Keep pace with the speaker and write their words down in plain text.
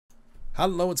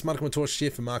Hello, it's Markham Torch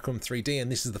here for Markham 3D, and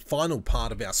this is the final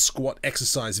part of our squat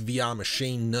exercise VR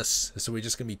machine-ness. So we're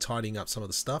just going to be tidying up some of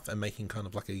the stuff and making kind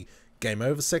of like a game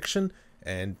over section,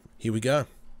 and here we go.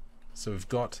 So we've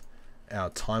got our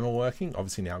timer working.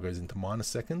 Obviously now it goes into minus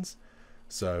seconds.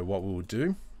 So what we will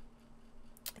do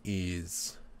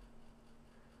is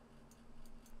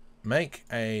make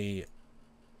a...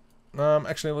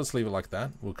 actually, let's leave it like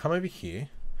that. We'll come over here,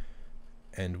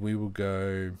 and we will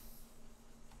go...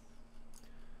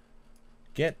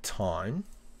 get time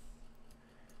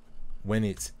when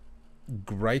it's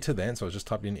greater than, so I just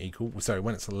typed in equal, sorry,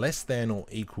 when it's less than or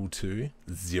equal to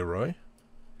 0.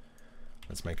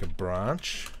 Let's make a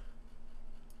branch.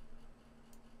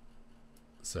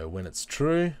 So when it's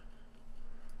true,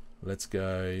 let's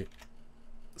go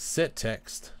set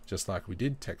text, just like we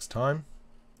did text time.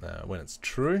 When it's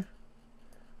true,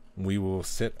 we will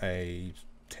set a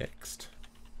text.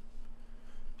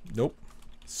 Nope.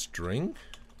 String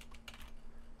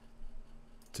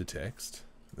to text.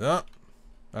 Not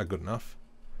good enough.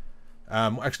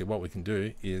 Actually, what we can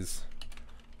do is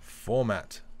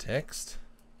format text,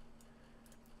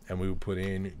 and we will put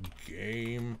in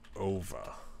game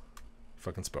over. If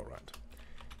I can spell right.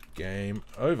 Game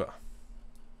over.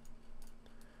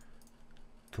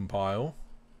 Compile.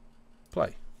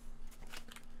 Play.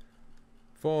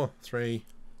 4, 3,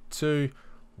 2,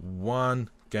 1.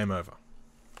 Game over.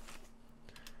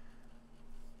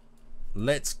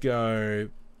 Let's go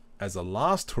as a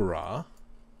last hurrah.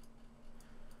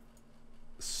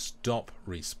 Stop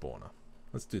respawner.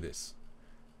 Let's do this.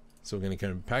 So we're going to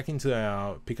come back into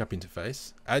our pickup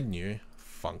interface, add new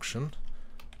function,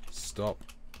 stop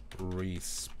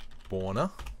respawner.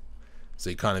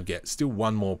 So you kind of get still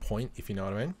one more point, if you know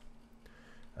what I mean.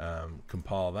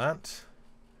 Compile that.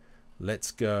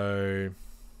 Let's go.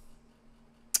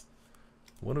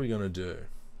 What are we going to do?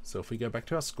 So if we go back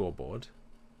to our scoreboard,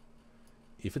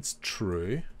 if it's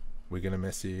true, we're going to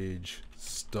message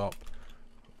stop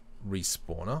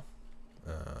respawner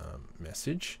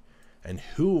message. And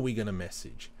who are we going to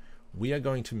message? We are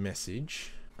going to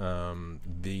message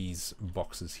these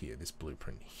boxes here, this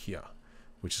blueprint here,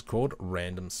 which is called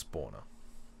random spawner.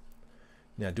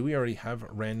 Now, do we already have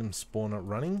random spawner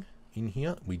running in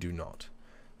here? We do not.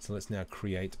 So let's now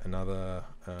create another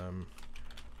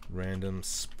random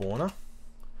spawner.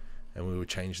 And we will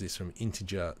change this from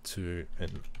integer to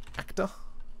an actor.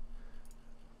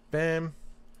 Bam.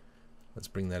 Let's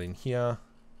bring that in here.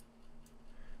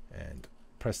 And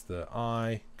press the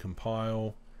I,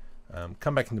 compile.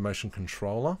 Come back into motion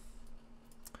controller.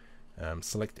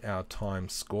 Select our time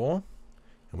score.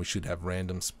 And we should have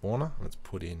random spawner. Let's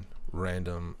put in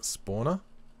random spawner.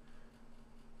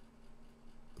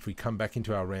 If we come back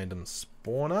into our random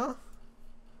spawner,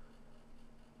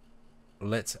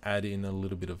 let's add in a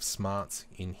little bit of smarts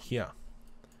in here.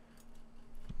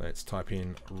 Let's type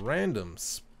in random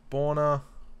spawner.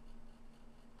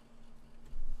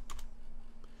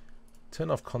 Turn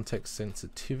off context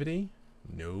sensitivity.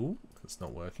 No, it's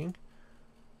not working.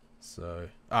 So,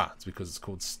 it's because it's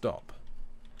called stop.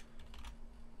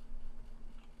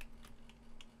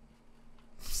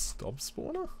 Stop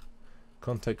spawner?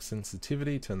 Context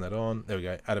sensitivity, turn that on. There we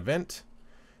go, add event.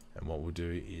 And what we'll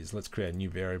do is let's create a new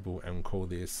variable and we'll call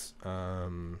this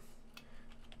game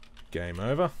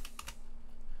over.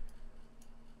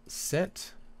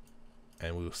 Set.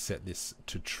 And we'll set this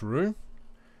to true.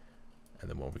 And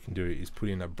then what we can do is put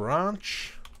in a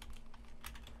branch.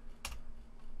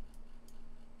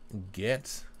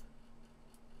 Get.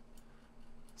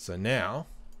 So now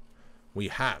we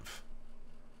have,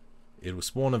 it will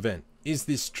spawn event. Is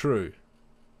this true?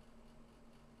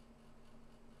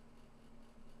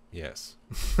 Yes.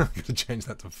 I'm going to change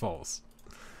that to false.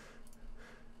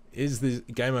 Is this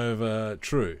game over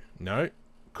true? No.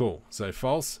 Cool. So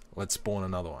false. Let's spawn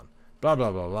another one. Blah,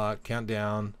 blah, blah, blah.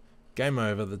 Countdown. Game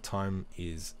over. The time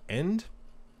is end.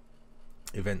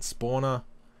 Event spawner.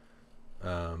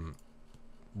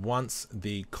 Once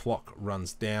the clock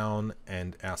runs down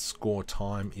and our score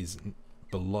time is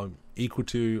below, equal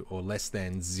to, or less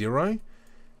than 0,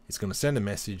 it's going to send a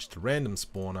message to random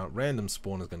spawner. Random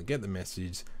spawner is going to get the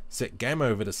message, set game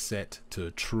over to set to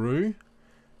true,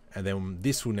 and then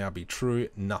this will now be true.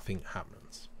 Nothing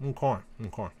happens.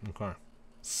 Okay.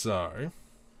 So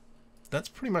that's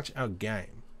pretty much our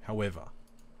game. However,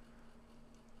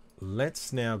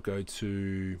 let's now go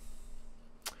to,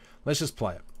 let's just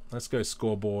play it. Let's go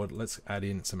scoreboard. Let's add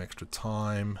in some extra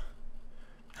time.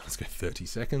 Let's go 30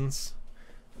 seconds.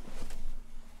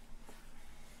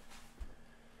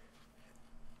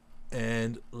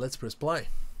 And let's press play.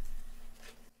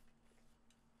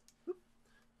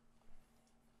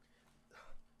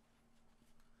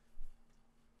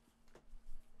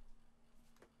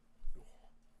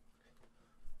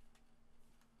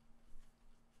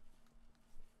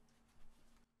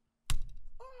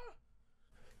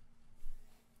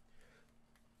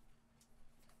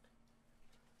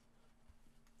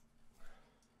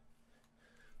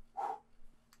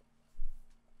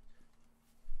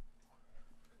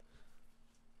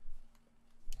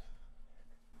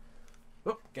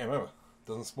 game over.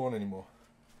 Doesn't spawn anymore.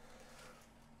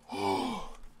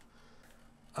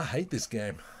 I hate this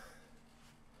game.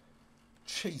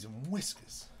 Cheese and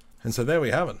whiskers. And so there we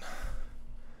have it.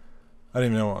 I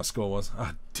didn't even know what my score was.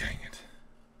 Ah, dang it.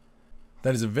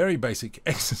 That is a very basic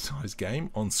exercise game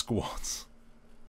on squats.